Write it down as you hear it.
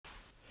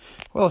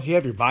Well, if you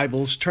have your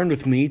Bibles, turn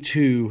with me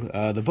to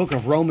the book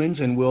of Romans,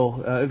 and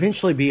we'll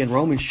eventually be in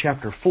Romans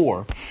chapter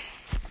 4.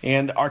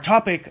 And our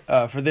topic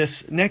for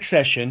this next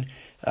session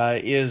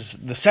is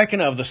the second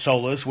of the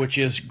Solas, which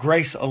is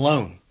grace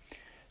alone.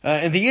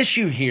 And the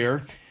issue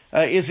here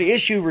is the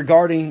issue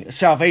regarding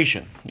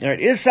salvation.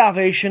 Is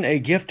salvation a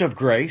gift of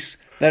grace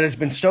that has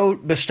been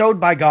bestowed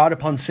by God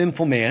upon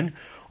sinful man,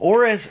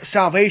 or is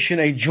salvation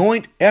a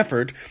joint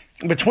effort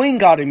between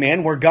God and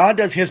man, where God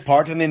does his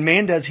part and then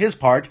man does his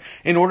part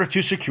in order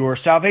to secure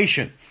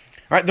salvation?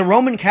 Right? The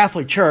Roman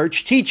Catholic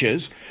Church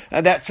teaches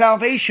that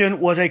salvation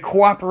was a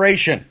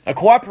cooperation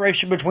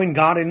between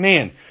God and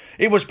man.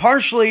 It was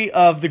partially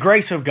of the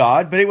grace of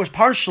God, but it was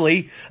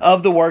partially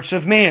of the works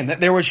of man, that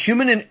there was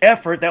human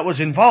effort that was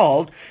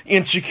involved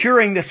in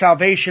securing the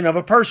salvation of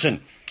a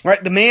person.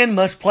 Right? The man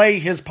must play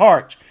his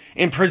part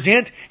and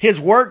present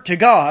his work to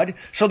God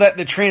so that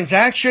the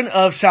transaction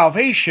of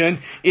salvation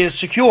is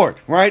secured,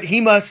 right? He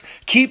must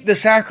keep the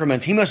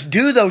sacraments. He must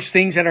do those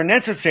things that are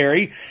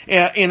necessary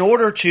in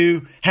order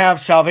to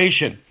have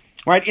salvation,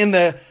 right? In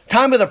the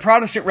time of the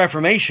Protestant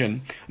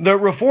Reformation, the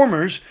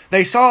Reformers,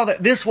 they saw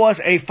that this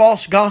was a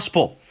false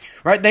gospel,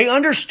 right? They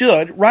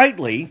understood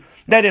rightly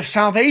that if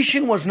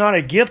salvation was not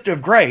a gift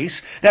of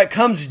grace that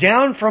comes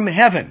down from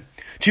heaven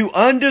to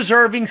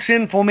undeserving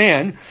sinful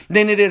men,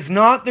 then it is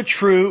not the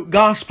true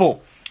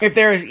gospel. If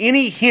there is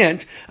any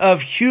hint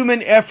of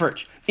human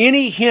effort,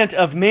 any hint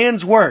of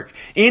man's work,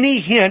 any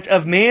hint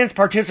of man's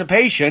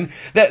participation,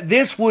 that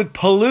this would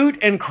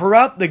pollute and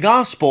corrupt the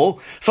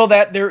gospel so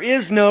that there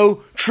is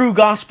no true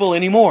gospel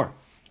anymore.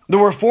 The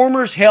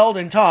Reformers held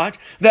and taught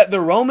that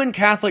the Roman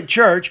Catholic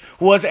Church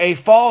was a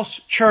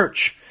false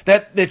church,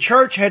 that the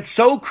church had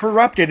so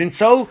corrupted and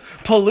so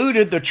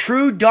polluted the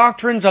true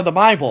doctrines of the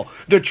Bible,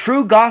 the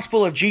true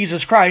gospel of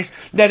Jesus Christ,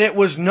 that it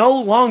was no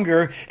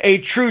longer a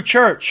true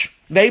church.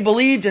 They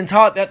believed and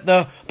taught that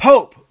the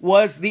Pope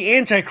was the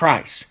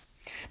Antichrist,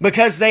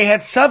 because they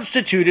had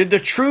substituted the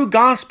true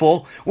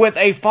gospel with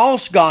a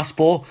false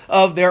gospel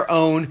of their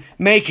own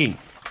making.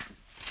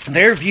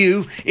 Their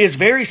view is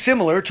very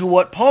similar to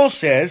what Paul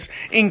says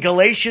in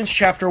Galatians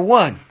chapter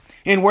 1.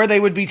 And where they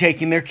would be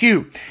taking their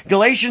cue.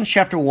 Galatians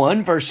chapter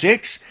 1, verse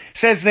 6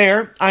 says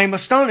there, "I am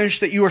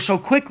astonished that you are so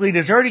quickly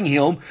deserting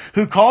him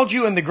who called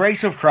you in the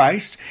grace of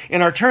Christ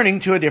and are turning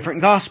to a different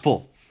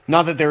gospel.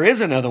 Not that there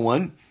is another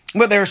one,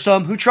 but there are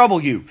some who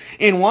trouble you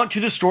and want to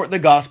distort the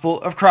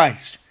gospel of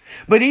Christ.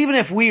 But even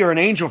if we or an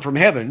angel from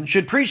heaven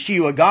should preach to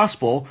you a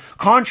gospel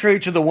contrary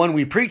to the one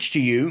we preach to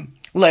you,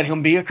 let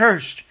him be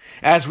accursed.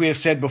 As we have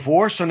said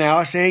before, so now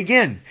I say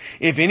again,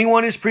 if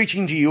anyone is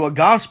preaching to you a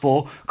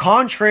gospel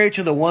contrary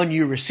to the one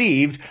you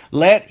received,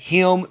 let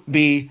him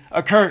be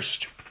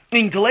accursed."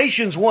 In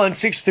Galatians 1,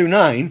 6 through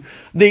 9,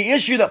 the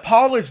issue that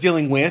Paul is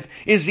dealing with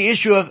is the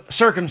issue of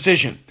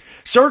circumcision.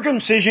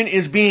 Circumcision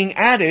is being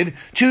added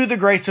to the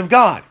grace of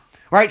God.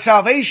 Right?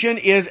 Salvation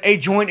is a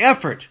joint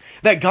effort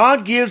that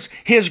God gives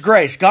his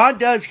grace. God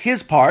does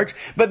his part,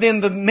 but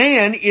then the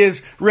man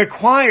is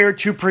required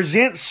to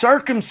present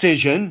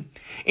circumcision,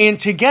 and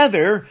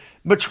together,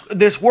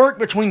 this work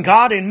between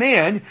God and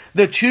man,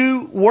 the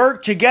two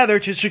work together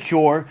to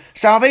secure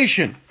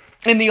salvation.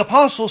 And the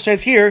apostle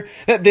says here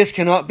that this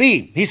cannot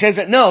be. He says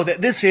that no,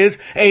 that this is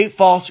a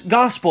false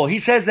gospel. He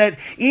says that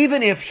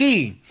even if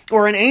he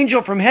or an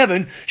angel from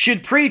heaven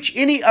should preach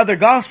any other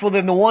gospel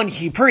than the one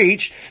he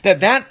preached,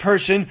 that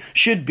person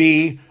should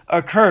be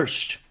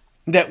accursed.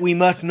 That we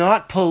must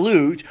not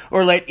pollute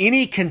or let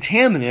any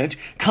contaminant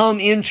come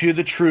into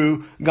the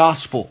true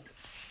gospel.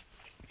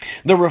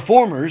 The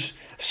Reformers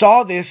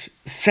saw this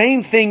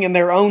same thing in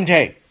their own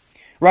day,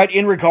 right,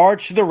 in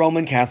regards to the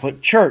Roman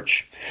Catholic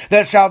Church.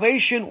 That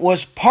salvation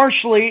was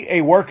partially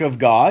a work of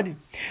God,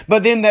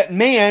 but then that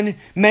man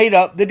made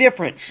up the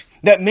difference.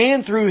 That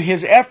man, through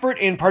his effort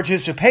and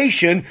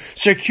participation,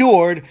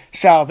 secured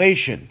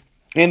salvation.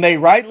 And they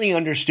rightly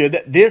understood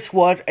that this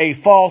was a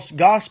false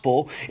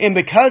gospel, and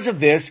because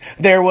of this,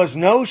 there was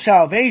no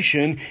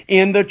salvation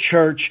in the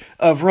Church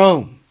of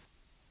Rome.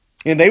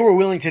 And they were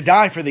willing to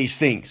die for these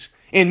things.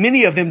 And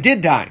many of them did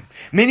die.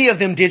 Many of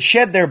them did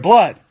shed their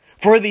blood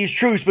for these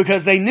truths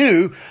because they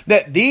knew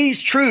that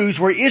these truths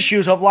were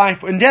issues of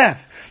life and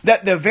death.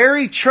 That the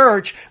very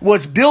church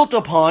must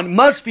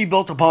be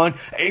built upon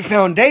a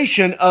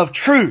foundation of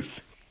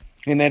truth.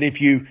 And that if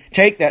you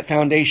take that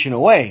foundation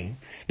away,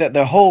 that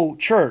the whole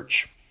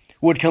church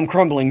would come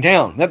crumbling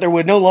down. That there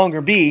would no longer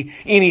be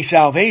any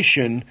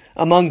salvation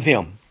among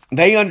them.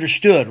 They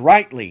understood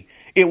rightly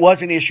it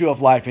was an issue of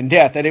life and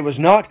death, that it was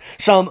not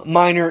some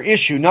minor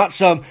issue, not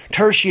some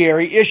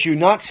tertiary issue,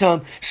 not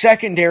some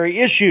secondary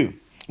issue,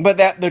 but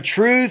that the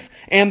truth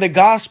and the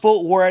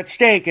gospel were at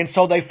stake. And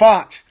so they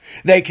fought,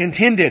 they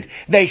contended,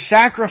 they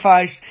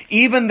sacrificed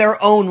even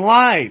their own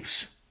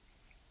lives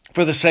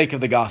for the sake of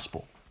the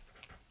gospel.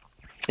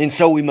 And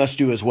so we must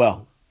do as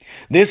well.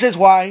 This is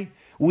why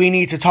we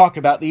need to talk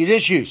about these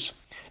issues.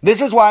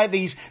 This is why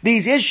these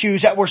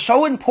issues that were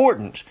so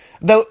important,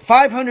 though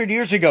 500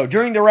 years ago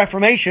during the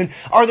Reformation,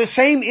 are the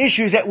same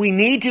issues that we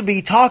need to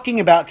be talking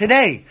about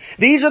today.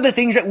 These are the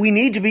things that we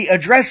need to be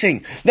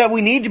addressing, that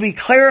we need to be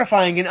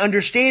clarifying and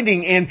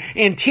understanding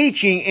and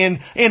teaching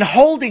and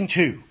holding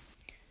to.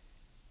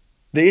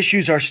 The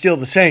issues are still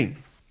the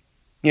same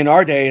in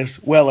our day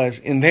as well as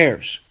in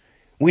theirs.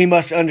 We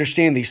must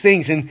understand these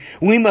things, and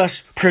we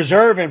must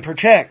preserve and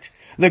protect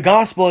the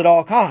gospel at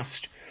all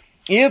costs.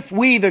 If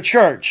we, the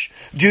church,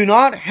 do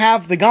not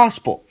have the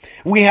gospel,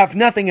 we have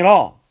nothing at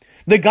all.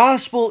 The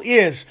gospel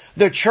is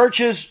the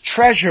church's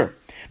treasure.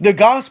 The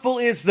gospel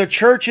is the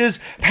church's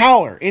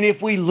power. And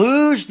if we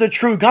lose the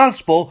true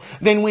gospel,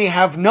 then we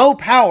have no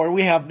power.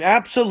 We have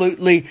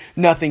absolutely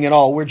nothing at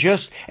all. We're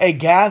just a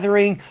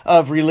gathering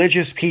of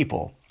religious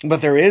people.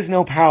 But there is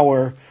no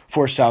power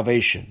for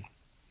salvation.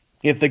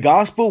 If the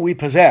gospel we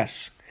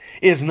possess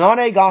is not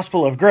a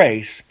gospel of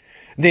grace,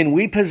 then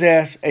we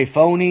possess a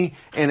phony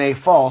and a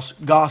false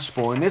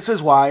gospel. And this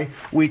is why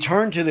we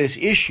turn to this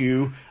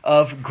issue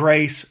of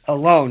grace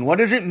alone. What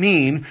does it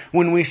mean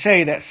when we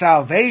say that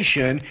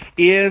salvation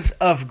is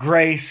of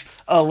grace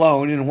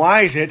alone? And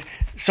why is it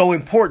so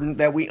important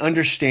that we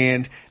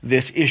understand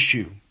this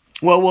issue?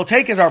 Well, we'll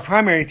take as our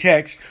primary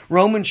text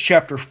Romans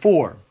chapter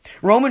 4.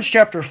 Romans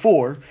chapter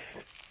 4,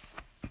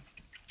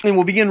 and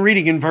we'll begin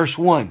reading in verse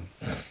 1.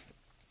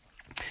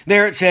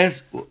 There it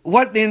says,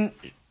 "What then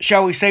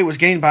shall we say was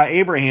gained by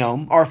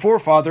Abraham, our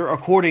forefather,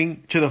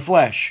 according to the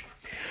flesh?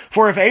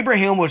 For if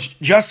Abraham was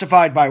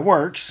justified by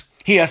works,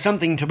 he has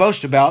something to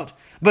boast about,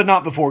 but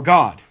not before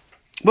God.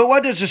 But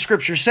what does the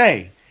Scripture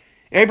say?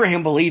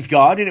 Abraham believed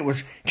God, and it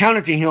was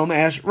counted to him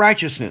as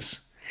righteousness.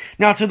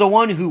 Now to the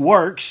one who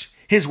works,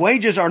 his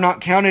wages are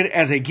not counted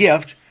as a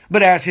gift,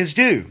 but as his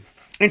due.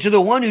 And to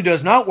the one who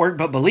does not work,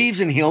 but believes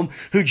in him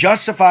who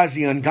justifies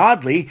the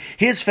ungodly,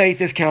 his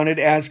faith is counted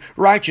as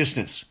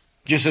righteousness.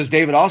 Just as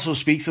David also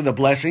speaks of the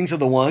blessings of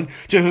the one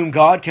to whom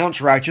God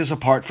counts righteous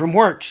apart from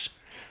works.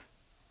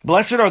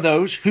 Blessed are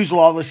those whose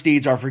lawless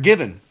deeds are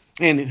forgiven,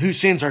 and whose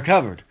sins are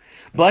covered.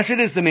 Blessed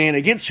is the man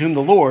against whom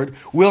the Lord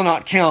will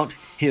not count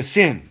his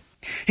sin."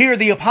 Here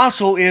the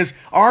apostle is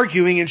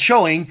arguing and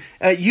showing,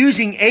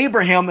 using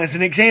Abraham as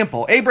an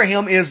example.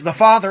 Abraham is the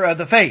father of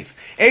the faith.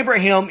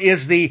 Abraham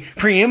is the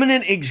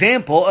preeminent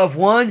example of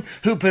one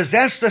who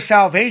possessed the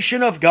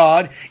salvation of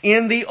God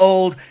in the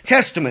Old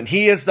Testament.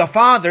 He is the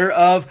father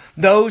of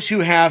those who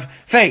have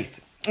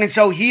faith. And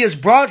so he is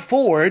brought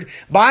forward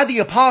by the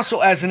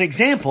apostle as an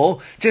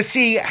example to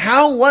see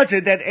how was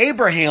it that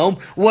Abraham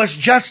was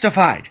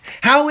justified?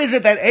 How is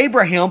it that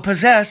Abraham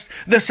possessed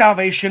the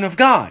salvation of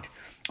God?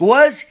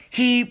 Was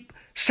he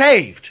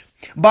saved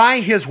by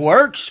his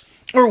works,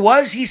 or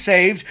was he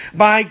saved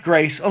by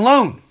grace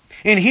alone?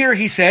 And here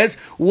he says,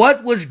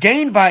 what was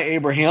gained by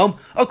Abraham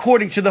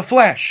according to the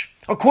flesh?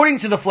 According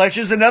to the flesh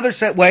is another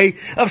set way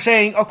of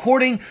saying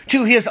according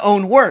to his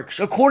own works,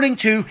 according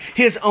to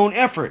his own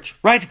effort,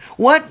 right?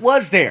 What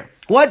was there?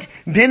 What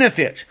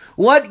benefit?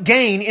 What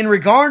gain in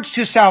regards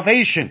to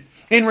salvation?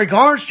 In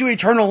regards to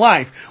eternal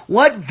life,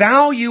 what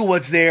value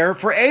was there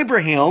for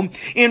Abraham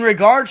in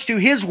regards to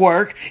his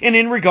work and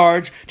in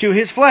regards to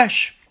his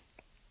flesh?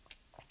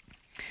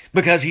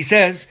 Because he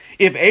says,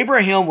 if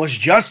Abraham was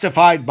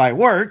justified by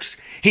works,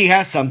 he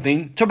has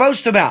something to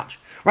boast about.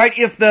 Right?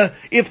 If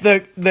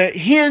the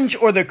hinge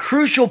or the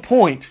crucial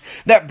point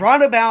that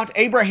brought about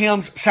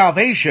Abraham's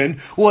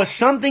salvation was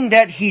something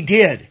that he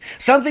did,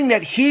 something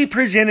that he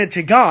presented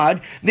to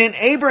God, then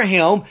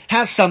Abraham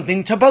has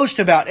something to boast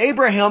about.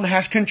 Abraham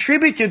has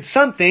contributed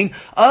something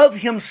of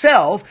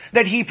himself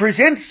that he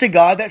presents to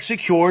God that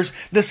secures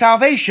the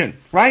salvation.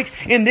 Right?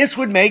 And this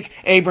would make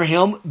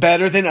Abraham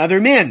better than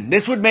other men.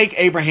 This would make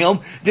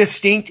Abraham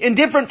distinct and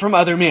different from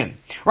other men.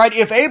 Right?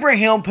 If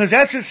Abraham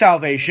possesses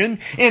salvation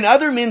and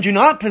other men do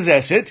not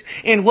possess it,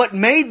 and what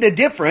made the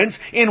difference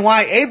in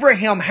why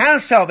Abraham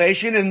has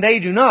salvation and they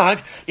do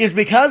not is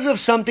because of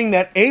something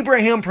that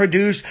Abraham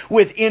produced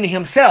within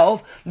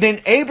himself,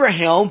 then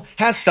Abraham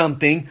has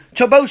something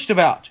to boast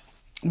about.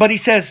 But he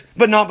says,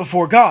 but not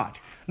before God.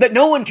 That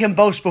no one can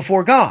boast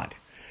before God.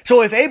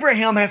 So if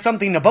Abraham has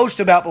something to boast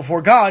about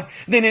before God,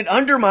 then it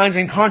undermines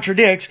and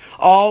contradicts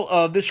all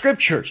of the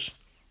Scriptures.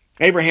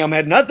 Abraham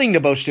had nothing to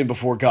boast in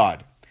before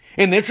God.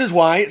 And this is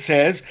why it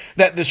says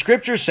that the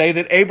Scriptures say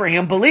that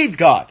Abraham believed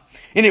God,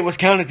 and it was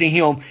counted to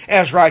him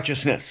as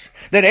righteousness.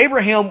 That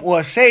Abraham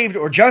was saved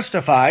or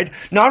justified,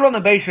 not on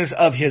the basis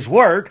of his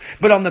work,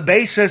 but on the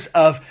basis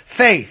of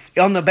faith.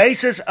 On the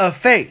basis of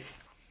faith.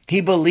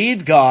 He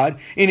believed God,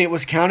 and it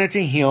was counted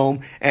to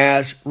him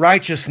as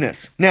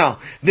righteousness. Now,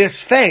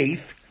 this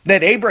faith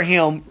that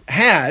Abraham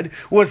had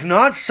was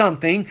not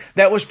something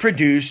that was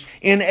produced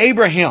in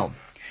Abraham.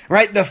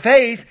 Right? The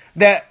faith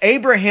that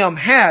Abraham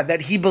had,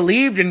 that he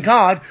believed in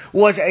God,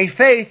 was a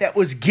faith that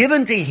was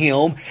given to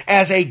him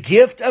as a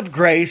gift of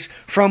grace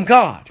from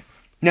God.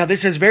 Now,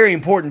 this is very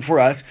important for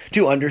us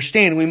to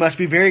understand. We must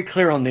be very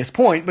clear on this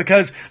point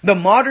because the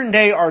modern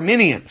day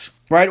Arminians,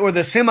 right? Or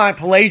the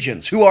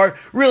semi-Pelagians, who are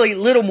really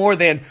little more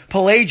than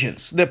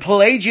Pelagians. The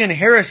Pelagian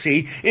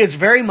heresy is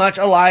very much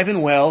alive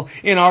and well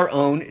in our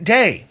own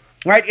day,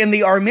 right? And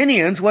the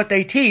Arminians, what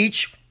they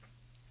teach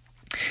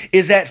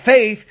is that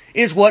faith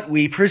is what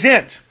we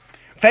present.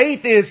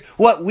 Faith is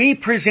what we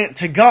present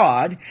to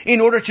God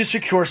in order to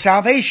secure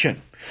salvation,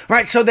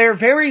 right? So they're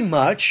very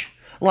much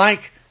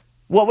like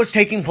what was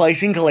taking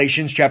place in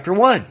Galatians chapter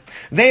 1.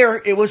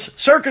 There, it was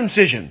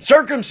circumcision.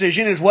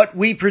 Circumcision is what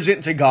we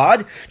present to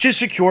God to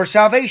secure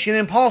salvation.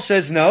 And Paul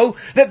says, no,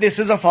 that this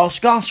is a false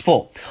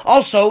gospel.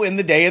 Also, in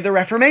the day of the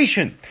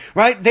Reformation,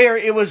 right? There,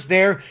 it was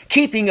their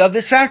keeping of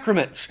the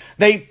sacraments.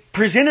 They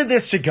presented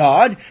this to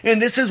God,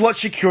 and this is what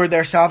secured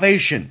their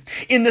salvation.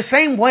 In the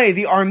same way,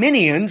 the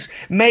Arminians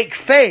make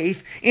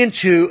faith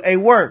into a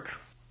work.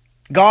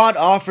 God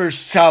offers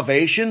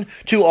salvation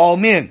to all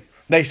men,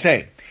 they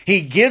say.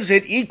 He gives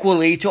it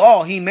equally to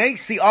all. He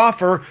makes the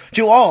offer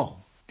to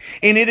all.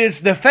 And it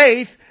is the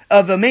faith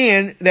of the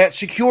man that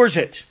secures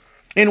it.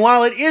 And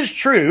while it is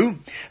true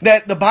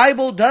that the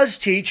Bible does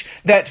teach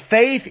that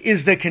faith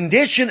is the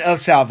condition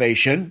of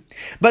salvation,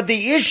 but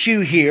the issue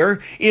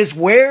here is,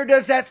 where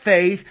does that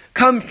faith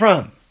come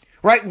from?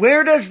 Right?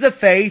 Where does the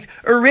faith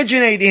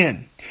originate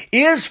in?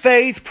 Is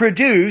faith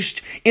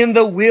produced in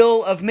the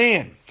will of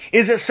man?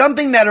 Is it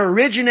something that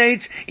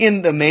originates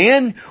in the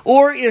man,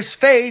 or is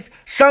faith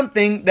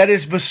something that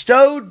is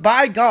bestowed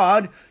by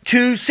God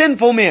to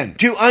sinful men,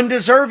 to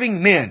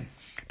undeserving men,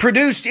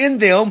 produced in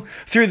them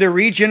through the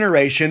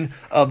regeneration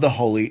of the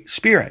Holy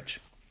Spirit?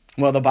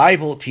 Well, the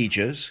Bible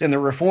teaches, and the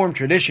Reformed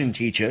tradition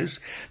teaches,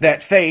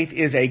 that faith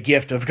is a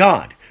gift of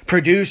God,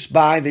 produced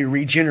by the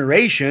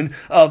regeneration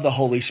of the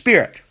Holy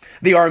Spirit.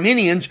 The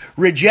Arminians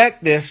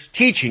reject this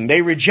teaching.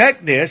 They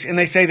reject this, and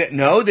they say that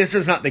no, this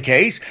is not the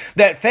case,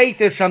 that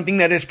faith is something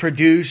that is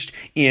produced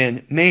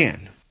in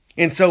man.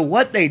 And so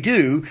what they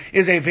do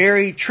is a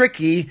very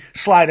tricky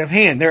sleight of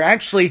hand. They're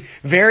actually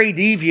very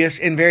devious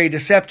and very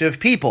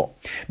deceptive people,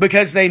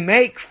 because they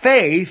make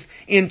faith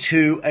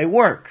into a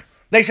work.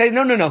 They say,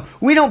 no,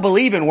 we don't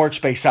believe in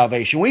works-based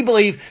salvation. We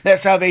believe that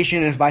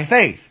salvation is by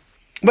faith.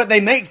 But they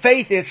make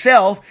faith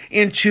itself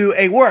into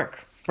a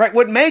work, right?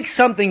 What makes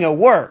something a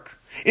work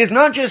is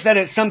not just that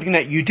it's something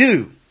that you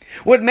do.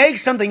 What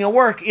makes something a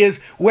work is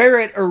where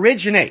it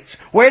originates.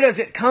 Where does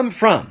it come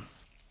from?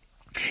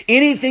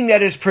 Anything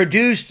that is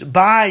produced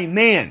by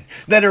man,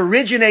 that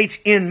originates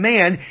in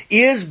man,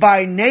 is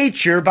by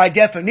nature, by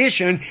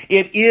definition,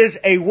 it is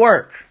a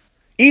work.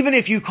 Even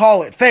if you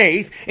call it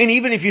faith, and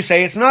even if you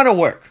say it's not a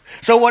work.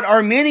 So what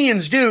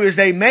Arminians do is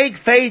they make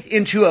faith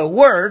into a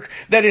work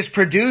that is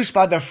produced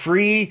by the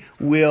free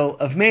will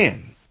of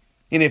man.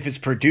 And if it's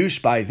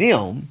produced by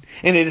them,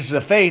 and it is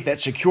the faith that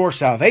secures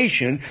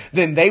salvation,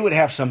 then they would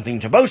have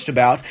something to boast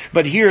about.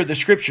 But here the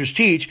Scriptures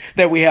teach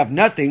that we have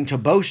nothing to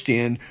boast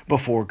in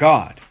before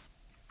God.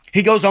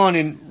 He goes on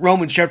in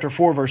Romans chapter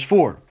 4, verse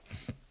 4.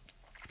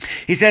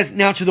 He says,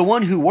 "Now to the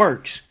one who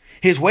works,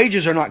 his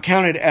wages are not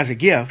counted as a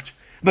gift,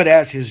 but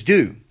as his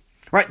due."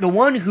 Right? The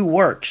one who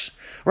works.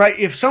 Right?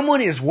 If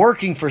someone is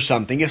working for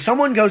something, if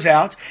someone goes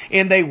out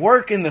and they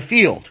work in the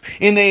field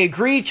and they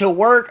agree to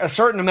work a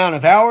certain amount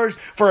of hours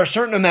for a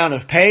certain amount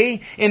of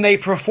pay and they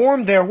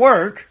perform their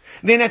work,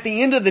 then at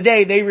the end of the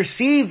day, they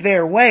receive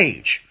their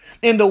wage.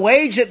 And the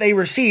wage that they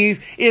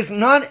receive is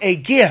not a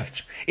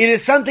gift. It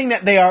is something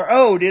that they are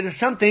owed. It is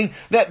something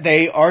that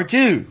they are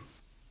due.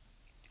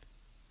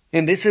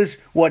 And this is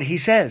what he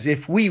says.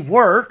 If we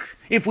work,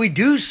 if we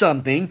do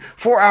something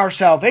for our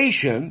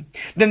salvation,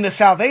 then the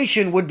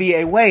salvation would be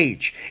a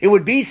wage. It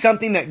would be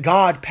something that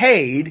God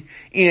paid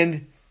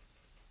in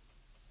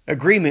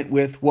agreement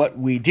with what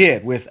we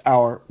did, with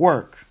our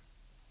work.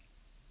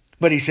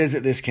 But he says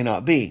that this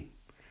cannot be.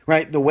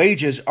 Right? The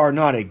wages are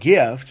not a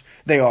gift.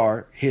 They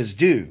are his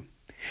due.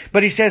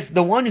 But he says,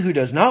 the one who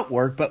does not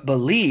work, but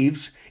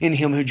believes in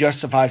him who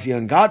justifies the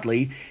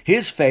ungodly,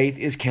 his faith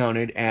is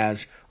counted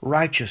as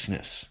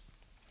righteousness.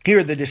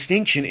 Here, the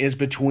distinction is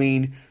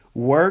between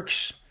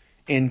works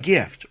and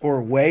gift,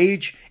 or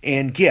wage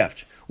and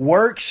gift.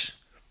 Works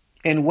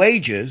and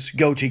wages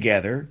go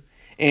together,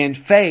 and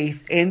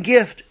faith and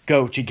gift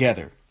go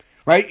together.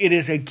 Right? It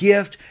is a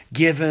gift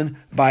given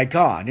by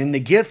God. And the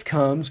gift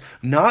comes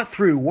not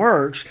through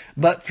works,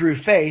 but through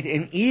faith.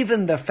 And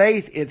even the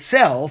faith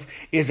itself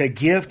is a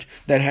gift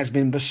that has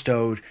been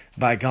bestowed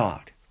by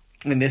God.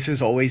 And this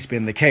has always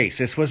been the case.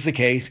 This was the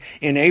case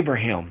in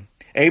Abraham.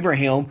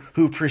 Abraham,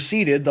 who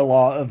preceded the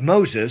law of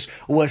Moses,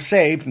 was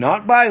saved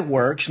not by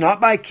works, not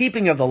by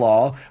keeping of the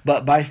law,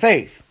 but by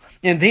faith.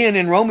 And then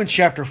in Romans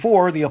chapter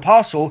 4, the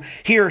apostle,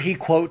 here he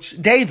quotes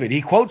David.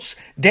 He quotes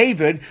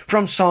David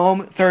from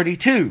Psalm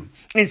 32.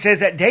 And says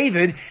that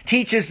David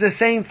teaches the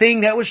same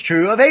thing that was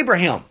true of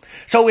Abraham.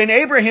 So in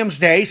Abraham's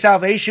day,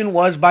 salvation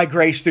was by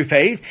grace through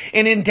faith.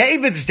 And in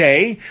David's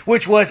day,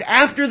 which was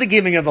after the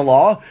giving of the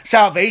law,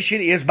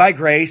 salvation is by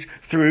grace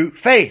through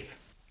faith.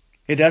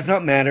 It does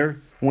not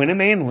matter when a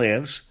man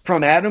lives,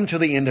 from Adam to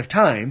the end of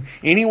time.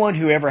 Anyone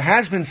who ever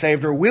has been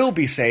saved or will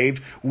be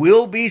saved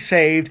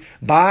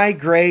by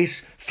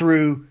grace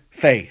through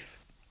faith.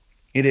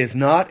 It is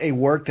not a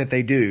work that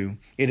they do.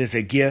 It is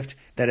a gift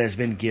that has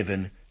been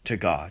given to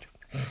God,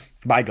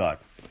 by God.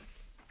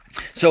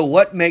 So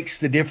what makes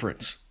the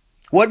difference?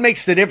 What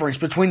makes the difference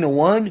between the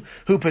one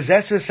who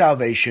possesses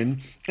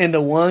salvation and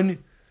the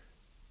one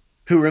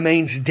who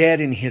remains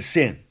dead in his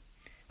sin?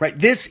 Right?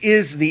 This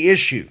is the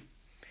issue.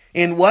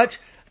 And what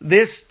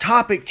this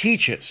topic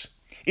teaches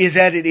is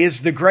that it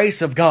is the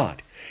grace of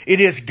God.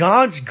 It is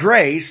God's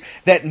grace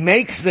that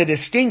makes the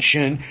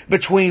distinction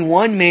between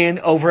one man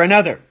over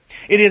another.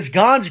 It is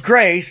God's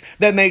grace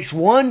that makes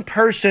one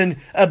person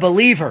a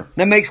believer,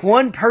 that makes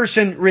one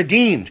person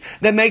redeemed,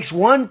 that makes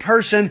one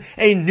person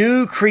a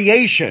new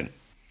creation.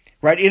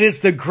 Right? It is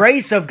the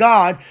grace of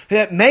God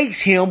that makes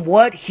him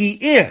what he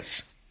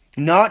is,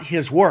 not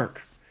his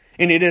work.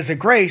 And it is a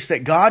grace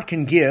that God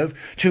can give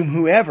to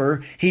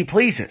whoever he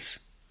pleases.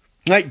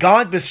 Like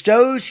God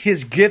bestows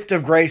his gift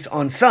of grace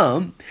on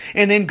some,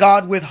 and then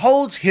God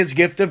withholds his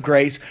gift of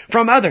grace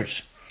from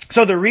others.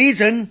 So the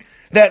reason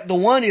that the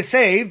one is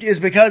saved is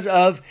because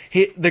of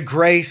the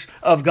grace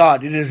of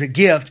God. It is a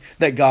gift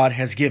that God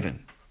has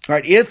given.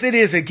 Right? If it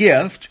is a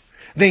gift,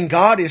 then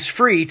God is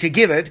free to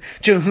give it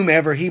to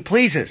whomever he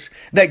pleases.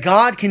 That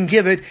God can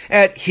give it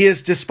at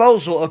his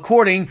disposal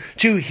according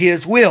to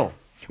his will.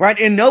 Right?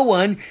 And no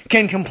one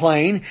can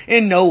complain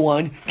and no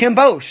one can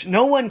boast.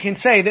 No one can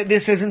say that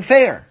this isn't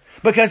fair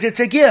because it's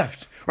a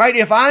gift. Right?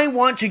 If I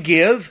want to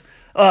give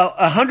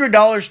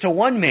 $100 to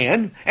one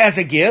man as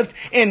a gift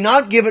and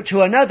not give it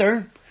to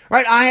another,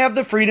 right? I have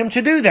the freedom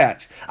to do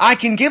that. I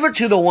can give it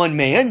to the one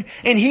man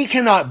and he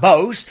cannot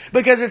boast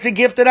because it's a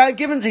gift that I've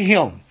given to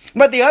him.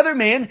 But the other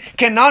man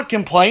cannot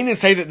complain and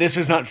say that this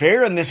is not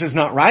fair and this is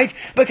not right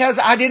because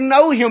I didn't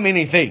owe him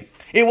anything.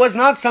 It was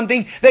not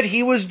something that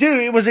he was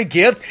due. It was a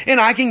gift and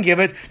I can give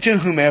it to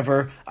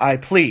whomever I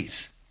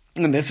please.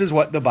 And this is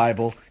what the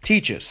Bible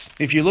teaches.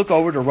 If you look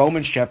over to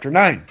Romans chapter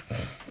 9.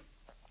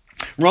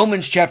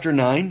 Romans chapter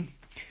 9,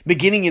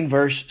 beginning in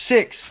verse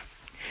 6.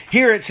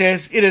 Here it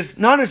says, "It is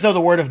not as though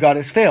the word of God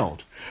has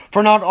failed.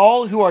 For not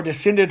all who are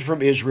descended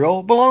from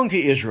Israel belong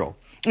to Israel.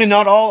 And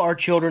not all are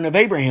children of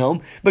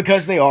Abraham,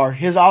 because they are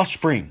his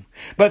offspring.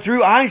 But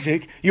through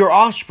Isaac your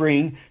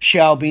offspring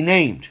shall be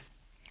named."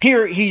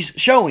 Here he's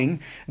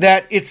showing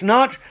that it's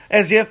not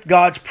as if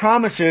God's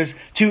promises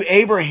to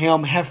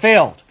Abraham have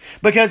failed.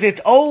 Because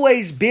it's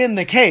always been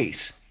the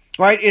case,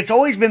 right? It's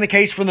always been the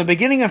case from the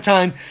beginning of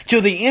time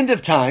to the end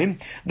of time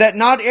that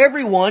not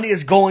everyone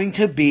is going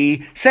to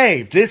be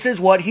saved. This is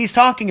what he's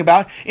talking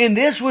about. And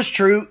this was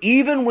true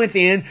even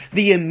within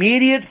the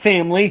immediate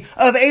family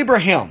of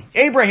Abraham.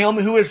 Abraham,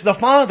 who is the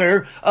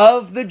father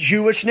of the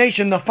Jewish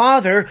nation, the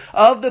father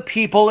of the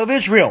people of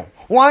Israel.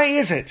 Why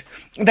is it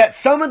that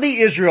some of the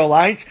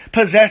Israelites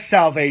possess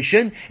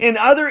salvation and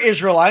other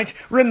Israelites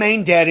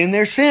remain dead in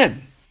their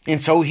sin? And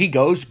so he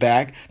goes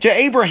back to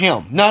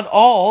Abraham. Not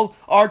all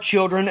are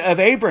children of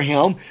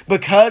Abraham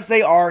because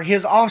they are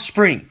his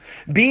offspring.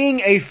 Being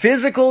a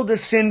physical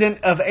descendant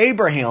of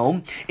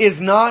Abraham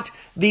is not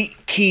the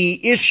key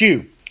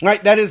issue.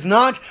 Right? That is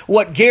not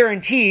what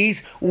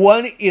guarantees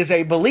one is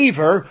a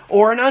believer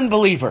or an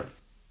unbeliever.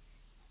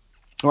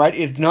 Right?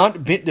 It's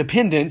not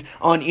dependent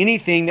on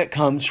anything that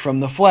comes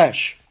from the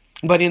flesh.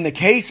 But in the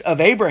case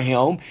of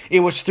Abraham, it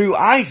was through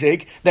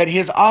Isaac that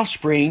his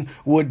offspring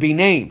would be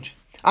named.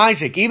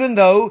 Isaac, even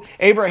though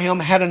Abraham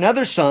had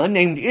another son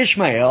named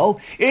Ishmael,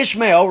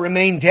 Ishmael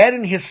remained dead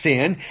in his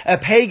sin, a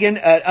pagan,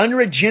 an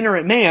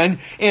unregenerate man,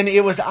 and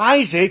it was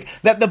Isaac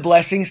that the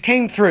blessings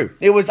came through.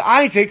 It was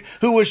Isaac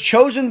who was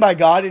chosen by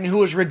God and who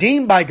was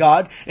redeemed by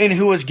God and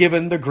who was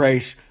given the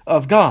grace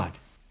of God.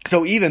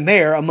 So even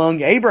there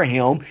among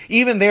Abraham,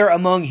 even there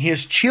among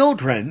his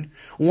children,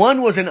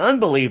 one was an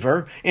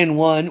unbeliever and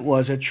one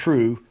was a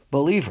true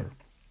believer.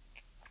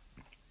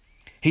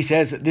 He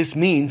says that this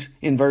means,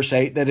 in verse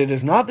 8, that it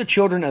is not the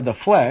children of the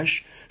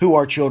flesh who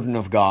are children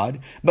of God,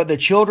 but the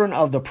children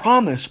of the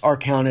promise are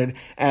counted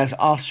as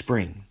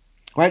offspring.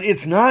 Right?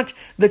 It's not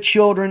the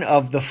children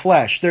of the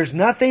flesh. There's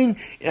nothing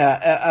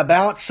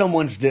about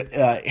someone's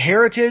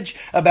heritage,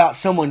 about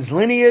someone's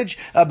lineage,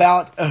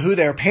 about who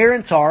their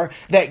parents are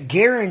that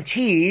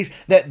guarantees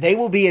that they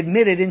will be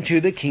admitted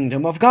into the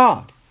kingdom of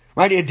God.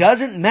 Right? It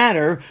doesn't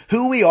matter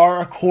who we are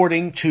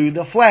according to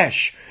the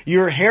flesh.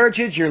 Your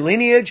heritage, your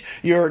lineage,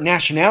 your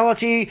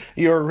nationality,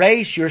 your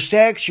race, your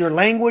sex, your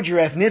language, your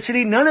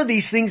ethnicity, none of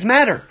these things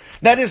matter.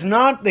 That is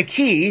not the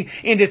key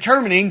in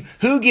determining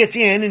who gets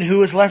in and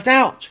who is left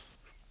out.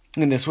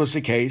 And this was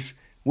the case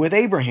with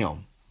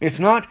Abraham. It's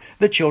not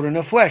the children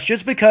of flesh.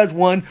 Just because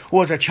one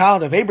was a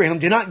child of Abraham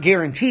did not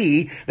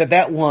guarantee that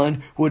that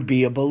one would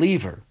be a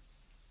believer.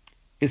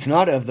 It's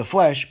not of the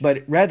flesh,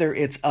 but rather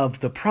it's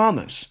of the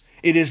promise.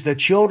 It is the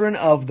children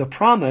of the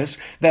promise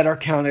that are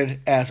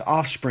counted as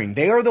offspring.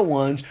 They are the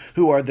ones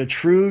who are the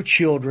true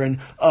children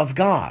of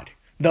God.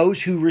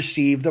 Those who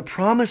receive the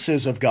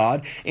promises of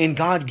God, and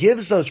God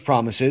gives those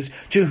promises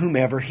to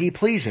whomever He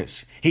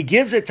pleases. He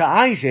gives it to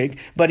Isaac,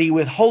 but He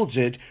withholds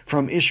it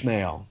from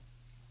Ishmael.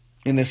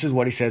 And this is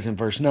what He says in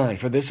verse 9.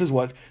 For this is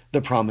what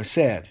the promise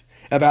said.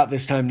 About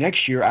this time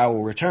next year I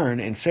will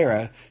return, and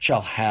Sarah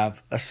shall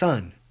have a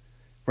son.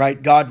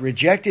 right? God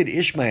rejected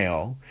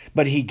Ishmael,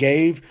 but he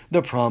gave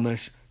the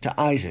promise to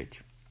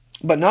Isaac.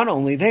 But not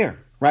only there,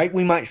 right?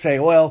 We might say,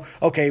 well,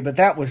 okay, but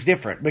that was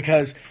different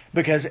because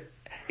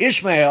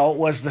Ishmael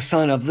was the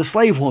son of the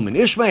slave woman.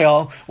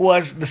 Ishmael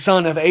was the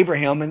son of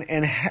Abraham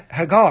and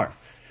Hagar.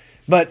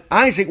 But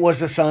Isaac was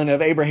the son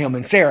of Abraham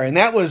and Sarah, and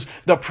that was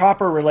the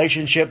proper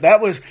relationship.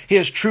 That was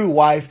his true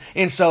wife,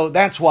 and so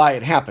that's why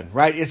it happened,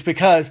 right? It's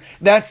because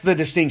that's the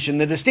distinction.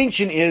 The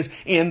distinction is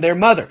in their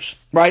mothers,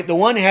 right? The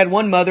one had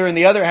one mother and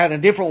the other had a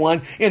different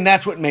one, and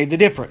that's what made the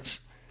difference.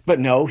 But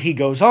no, he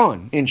goes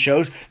on and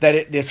shows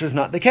that this is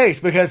not the case,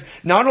 because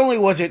not only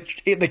was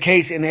it the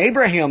case in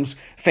Abraham's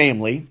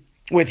family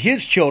with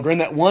his children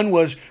that one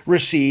was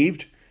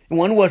received,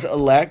 one was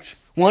elect,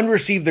 one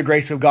received the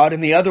grace of God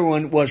and the other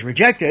one was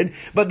rejected,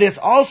 but this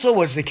also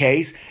was the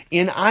case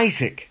in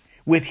Isaac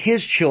with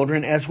his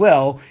children as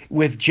well,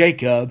 with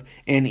Jacob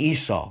and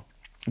Esau.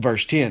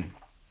 Verse 10.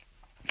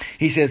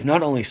 He says,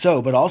 not only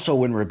so, but also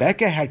when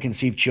Rebekah had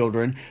conceived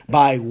children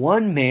by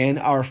one man,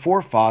 our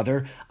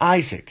forefather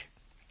Isaac,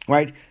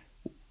 right?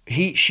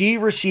 She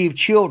received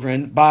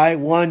children by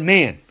one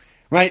man.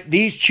 Right?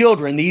 These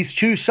children, these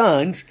two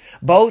sons,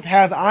 both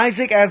have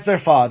Isaac as their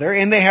father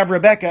and they have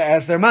Rebekah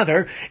as their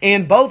mother,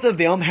 and both of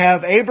them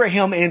have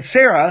Abraham and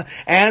Sarah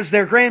as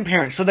their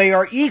grandparents. So they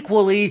are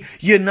equally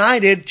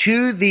united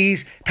to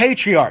these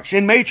patriarchs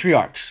and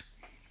matriarchs.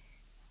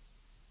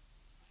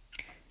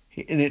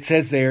 And it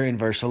says there in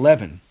verse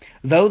 11,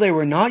 though they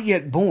were not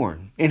yet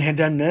born and had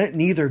done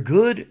neither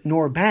good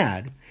nor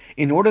bad,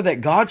 in order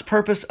that God's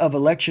purpose of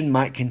election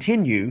might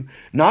continue,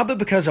 not but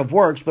because of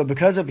works, but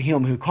because of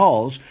him who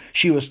calls,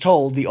 she was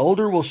told, the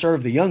older will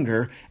serve the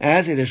younger,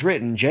 as it is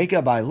written,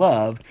 Jacob I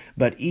loved,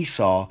 but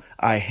Esau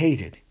I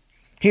hated.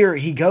 Here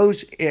he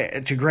goes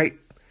to great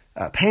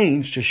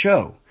pains to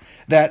show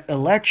that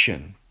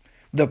election,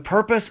 the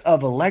purpose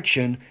of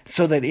election,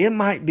 so that it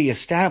might be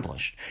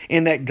established,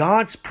 and that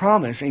God's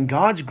promise and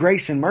God's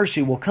grace and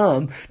mercy will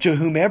come to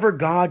whomever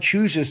God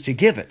chooses to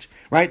give it.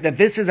 Right? That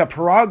this is a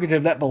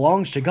prerogative that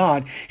belongs to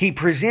God. He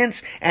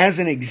presents as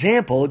an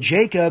example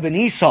Jacob and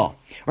Esau.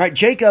 Right?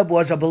 Jacob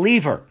was a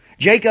believer.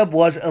 Jacob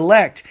was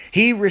elect.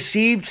 He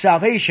received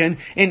salvation,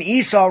 and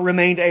Esau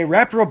remained a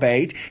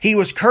reprobate. He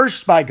was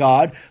cursed by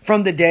God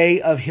from the day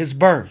of his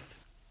birth.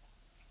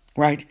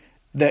 Right?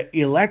 The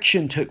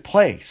election took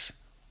place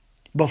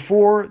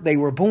before they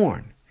were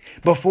born,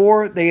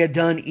 before they had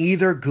done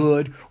either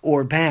good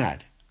or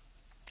bad.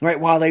 Right,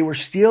 while they were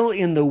still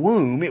in the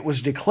womb, it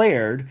was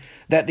declared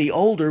that the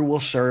older will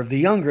serve the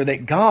younger,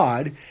 that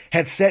God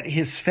had set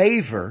his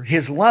favor,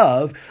 his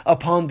love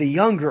upon the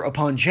younger,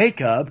 upon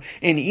Jacob,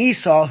 and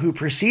Esau, who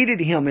preceded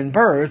him in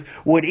birth,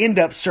 would end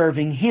up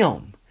serving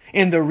him.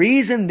 And the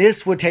reason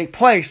this would take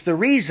place, the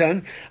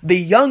reason the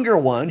younger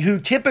one, who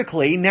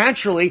typically,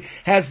 naturally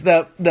has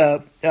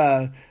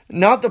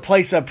not the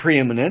place of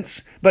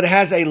preeminence, but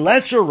has a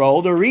lesser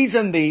role. The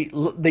reason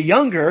the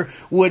younger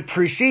would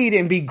precede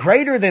and be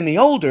greater than the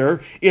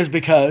older is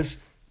because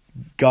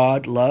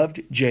God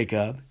loved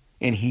Jacob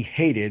and he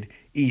hated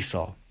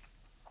Esau.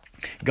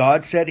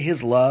 God set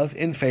his love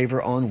and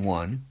favor on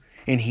one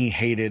and he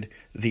hated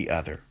the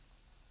other.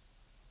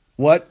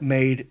 What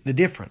made the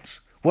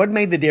difference? What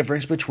made the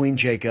difference between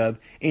Jacob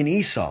and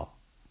Esau?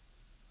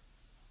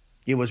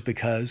 It was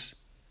because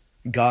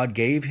God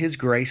gave his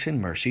grace and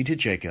mercy to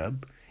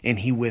Jacob, and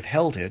he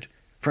withheld it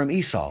from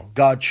Esau.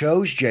 God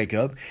chose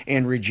Jacob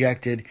and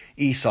rejected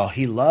Esau.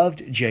 He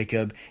loved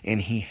Jacob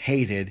and he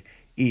hated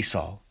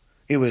Esau.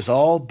 It was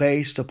all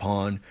based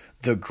upon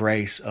the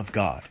grace of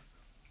God.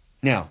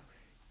 Now,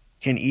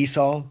 can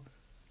Esau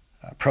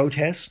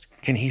protest?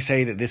 Can he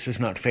say that this is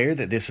not fair,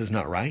 that this is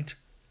not right?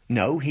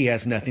 No, he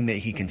has nothing that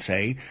he can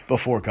say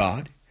before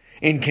God.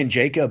 And can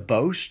Jacob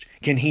boast?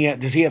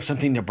 Does he have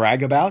something to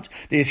brag about?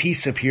 Is he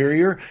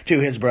superior to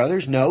his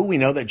brothers? No, we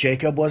know that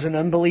Jacob was an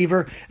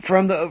unbeliever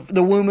from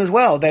the womb as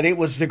well, that it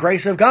was the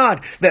grace of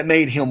God that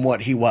made him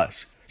what he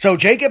was. So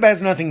Jacob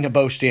has nothing to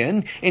boast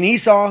in, and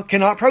Esau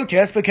cannot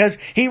protest because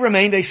he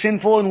remained a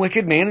sinful and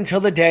wicked man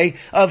until the day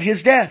of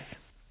his death.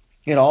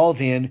 It all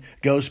then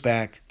goes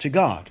back to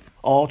God,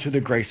 all to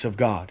the grace of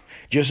God.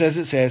 Just as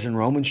it says in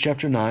Romans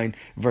chapter 9,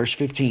 verse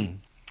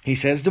 15. He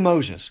says to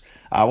Moses,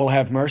 I will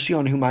have mercy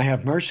on whom I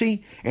have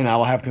mercy, and I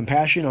will have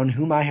compassion on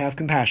whom I have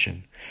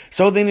compassion.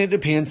 So then it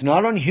depends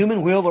not on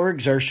human will or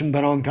exertion,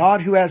 but on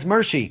God who has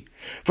mercy.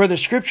 For the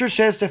scripture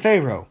says to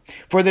Pharaoh,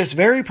 for this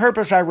very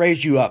purpose I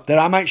raised you up, that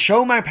I might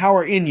show my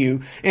power in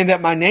you, and that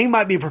my name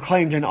might be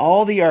proclaimed in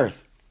all the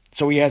earth.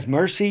 So he has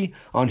mercy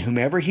on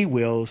whomever he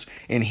wills,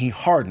 and he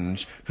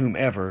hardens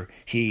whomever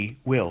he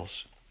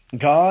wills.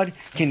 God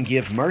can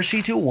give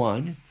mercy to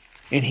one,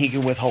 and he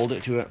can withhold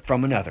it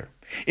from another.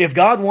 If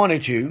God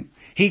wanted to,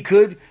 he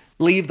could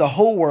leave the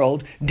whole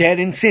world dead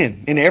in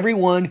sin, and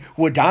everyone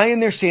would die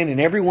in their sin,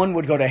 and everyone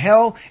would go to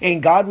hell,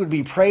 and God would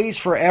be praised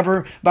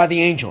forever by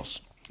the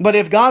angels. But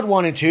if God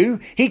wanted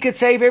to, he could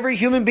save every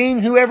human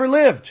being who ever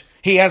lived.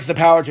 He has the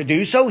power to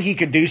do so. He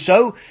could do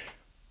so.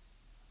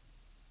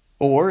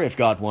 Or if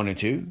God wanted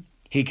to,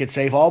 he could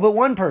save all but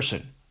one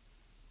person.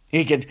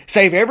 He could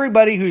save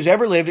everybody who's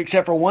ever lived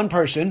except for one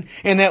person,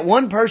 and that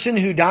one person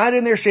who died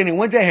in their sin and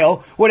went to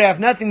hell would have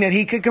nothing that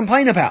he could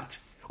complain about.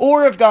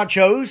 Or if God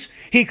chose,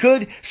 he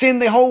could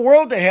send the whole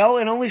world to hell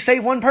and only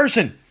save one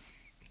person.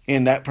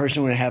 And that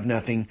person would have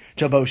nothing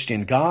to boast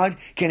in. God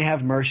can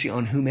have mercy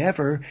on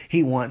whomever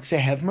he wants to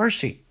have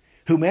mercy.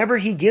 Whomever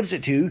he gives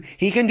it to,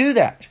 he can do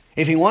that.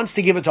 If he wants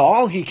to give it to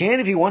all, he can.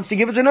 If he wants to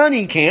give it to none,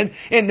 he can.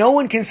 And no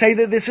one can say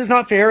that this is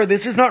not fair, or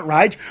this is not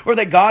right, or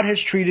that God has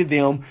treated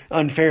them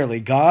unfairly.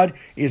 God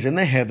is in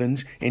the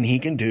heavens, and he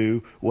can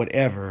do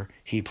whatever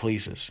he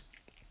pleases.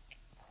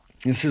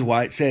 This is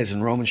why it says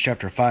in Romans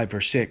chapter 5,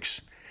 verse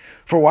 6,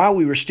 "For while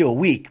we were still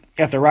weak,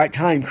 at the right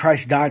time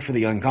Christ died for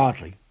the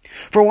ungodly.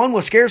 For one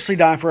will scarcely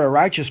die for a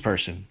righteous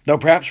person, though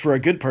perhaps for a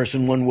good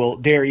person one will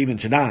dare even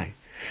to die.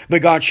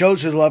 But God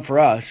shows his love for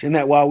us in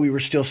that while we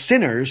were still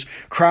sinners,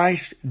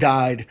 Christ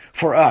died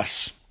for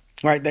us."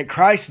 Right? That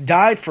Christ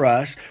died for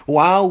us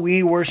while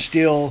we were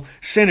still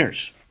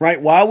sinners.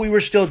 Right? While we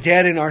were still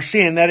dead in our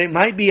sin, that it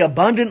might be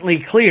abundantly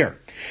clear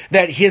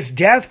that his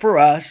death for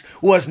us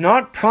was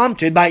not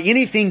prompted by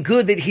anything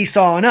good that he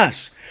saw in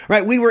us.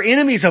 Right? We were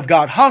enemies of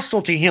God,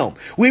 hostile to him.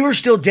 We were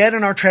still dead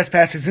in our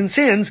trespasses and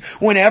sins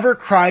whenever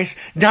Christ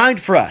died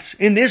for us.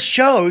 And this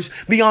shows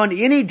beyond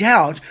any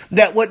doubt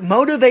that what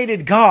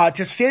motivated God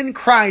to send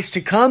Christ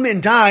to come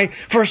and die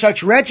for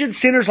such wretched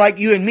sinners like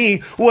you and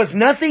me was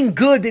nothing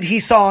good that he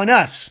saw in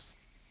us.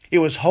 It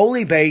was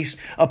wholly based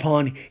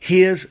upon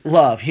his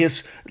love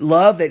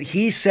that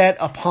he set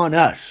upon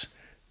us,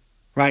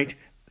 right?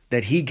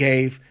 That he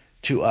gave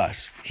to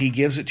us. He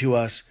gives it to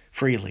us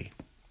freely.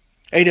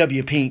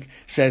 A.W. Pink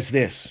says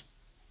this,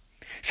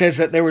 says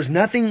that there was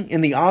nothing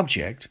in the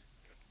object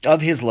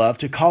of his love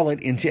to call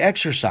it into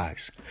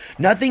exercise,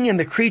 nothing in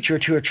the creature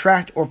to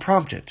attract or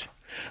prompt it.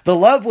 The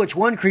love which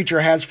one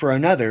creature has for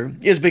another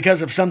is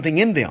because of something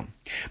in them,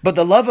 but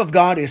the love of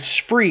God is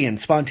free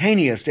and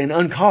spontaneous and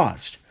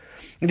uncaused.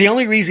 The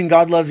only reason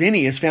God loves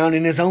any is found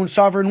in his own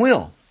sovereign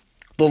will.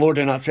 The Lord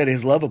did not set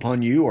his love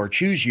upon you or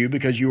choose you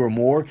because you were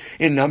more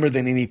in number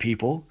than any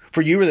people,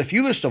 for you are the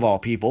fewest of all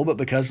people, but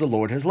because the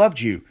Lord has loved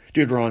you.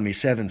 Deuteronomy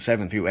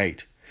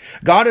 7:7-8.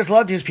 God has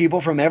loved his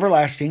people from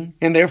everlasting,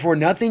 and therefore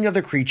nothing of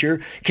the creature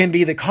can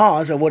be the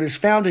cause of what is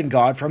found in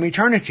God from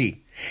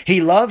eternity.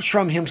 He loves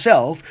from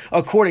himself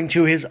according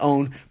to his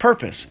own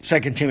purpose.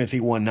 2 Timothy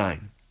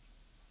 1:9.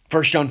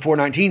 1 John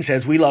 4:19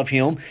 says, "We love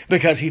him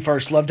because he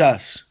first loved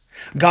us."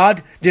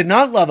 God did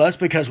not love us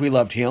because we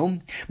loved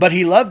him, but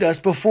he loved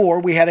us before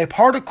we had a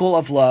particle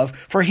of love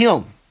for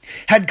him.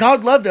 Had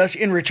God loved us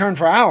in return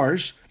for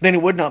ours, then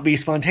it would not be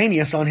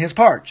spontaneous on his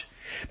part.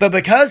 But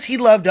because he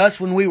loved us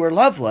when we were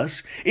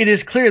loveless, it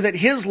is clear that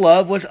his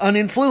love was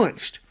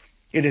uninfluenced.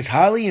 It is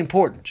highly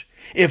important,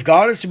 if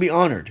God is to be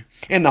honored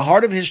and the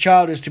heart of his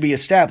child is to be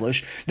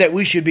established, that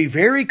we should be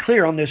very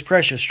clear on this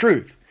precious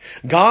truth.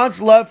 God's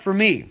love for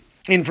me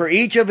and for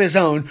each of his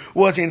own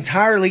was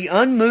entirely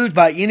unmoved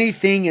by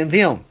anything in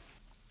them.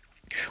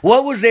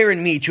 What was there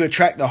in me to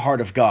attract the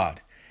heart of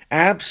God?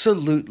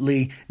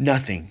 Absolutely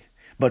nothing.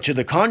 But to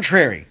the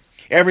contrary,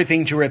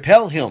 everything to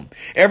repel him,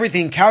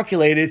 everything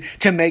calculated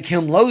to make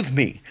him loathe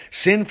me,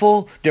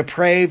 sinful,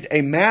 depraved,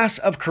 a mass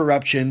of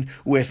corruption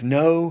with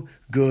no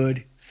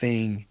good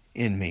thing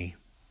in me.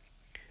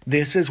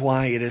 This is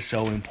why it is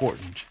so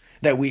important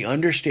that we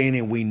understand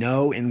and we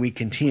know and we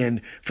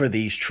contend for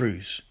these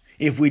truths.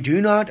 If we do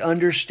not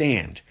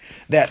understand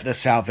that the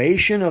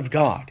salvation of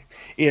God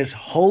is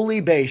wholly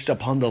based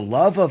upon the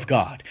love of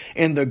God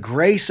and the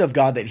grace of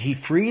God that he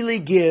freely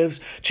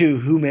gives to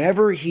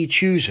whomever he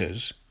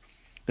chooses,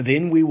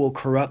 then we will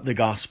corrupt the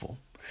gospel.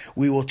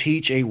 We will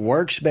teach a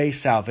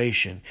works-based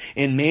salvation,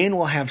 and man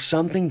will have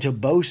something to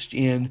boast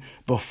in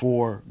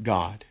before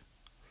God.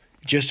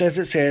 Just as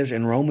it says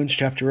in Romans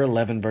chapter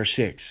 11, verse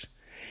 6,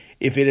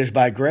 "If it is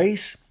by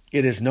grace,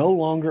 it is no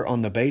longer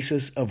on the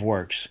basis of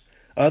works.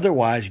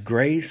 Otherwise,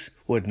 grace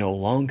would no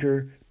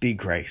longer be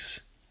grace."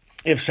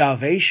 If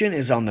salvation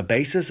is on the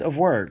basis of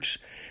works,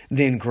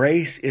 then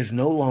grace is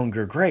no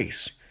longer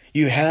grace.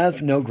 You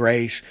have no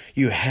grace.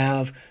 You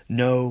have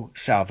no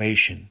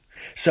salvation.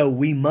 So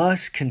we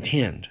must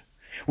contend.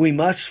 We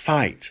must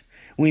fight.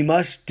 We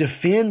must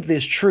defend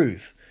this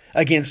truth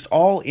against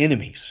all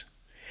enemies,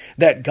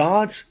 that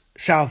God's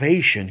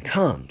salvation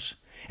comes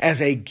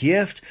as a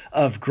gift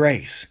of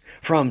grace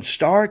from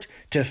start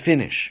to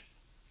finish.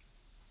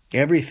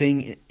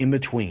 Everything in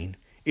between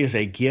is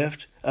a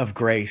gift of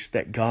grace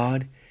that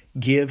God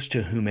gives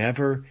to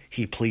whomever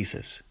he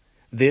pleases.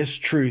 This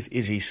truth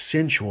is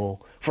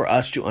essential for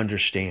us to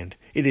understand.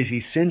 It is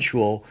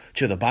essential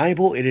to the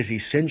Bible. It is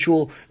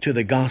essential to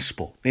the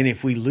gospel. And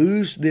if we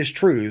lose this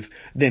truth,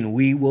 then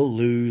we will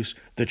lose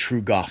the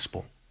true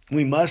gospel.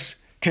 We must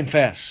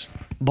confess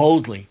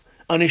boldly,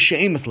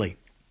 unashamedly,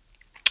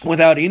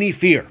 without any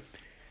fear,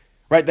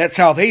 right? That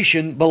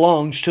salvation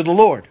belongs to the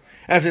Lord,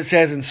 as it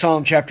says in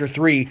Psalm chapter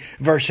 3,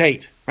 verse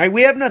 8. Right?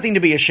 We have nothing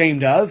to be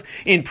ashamed of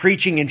in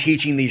preaching and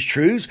teaching these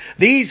truths.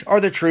 These are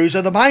the truths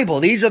of the Bible.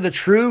 These are the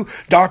true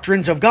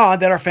doctrines of God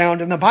that are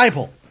found in the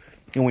Bible.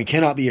 And we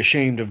cannot be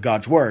ashamed of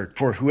God's word.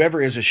 For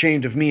whoever is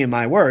ashamed of me and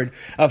my word,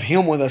 of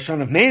him will the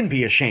Son of Man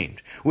be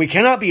ashamed. We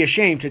cannot be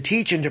ashamed to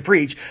teach and to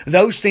preach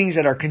those things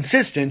that are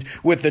consistent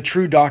with the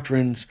true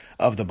doctrines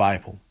of the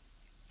Bible.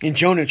 In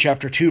Jonah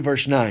chapter 2,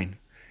 verse 9,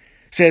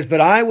 says,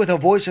 But I with a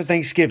voice of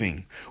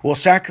thanksgiving will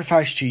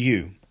sacrifice to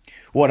you.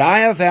 What I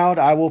have vowed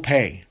I will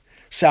pay.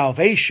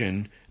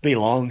 Salvation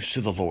belongs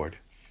to the Lord.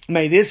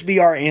 May this be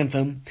our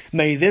anthem.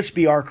 May this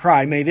be our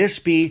cry. May this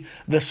be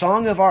the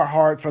song of our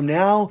heart from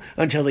now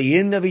until the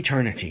end of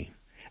eternity,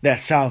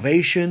 that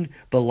salvation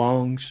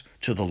belongs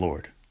to the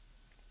Lord.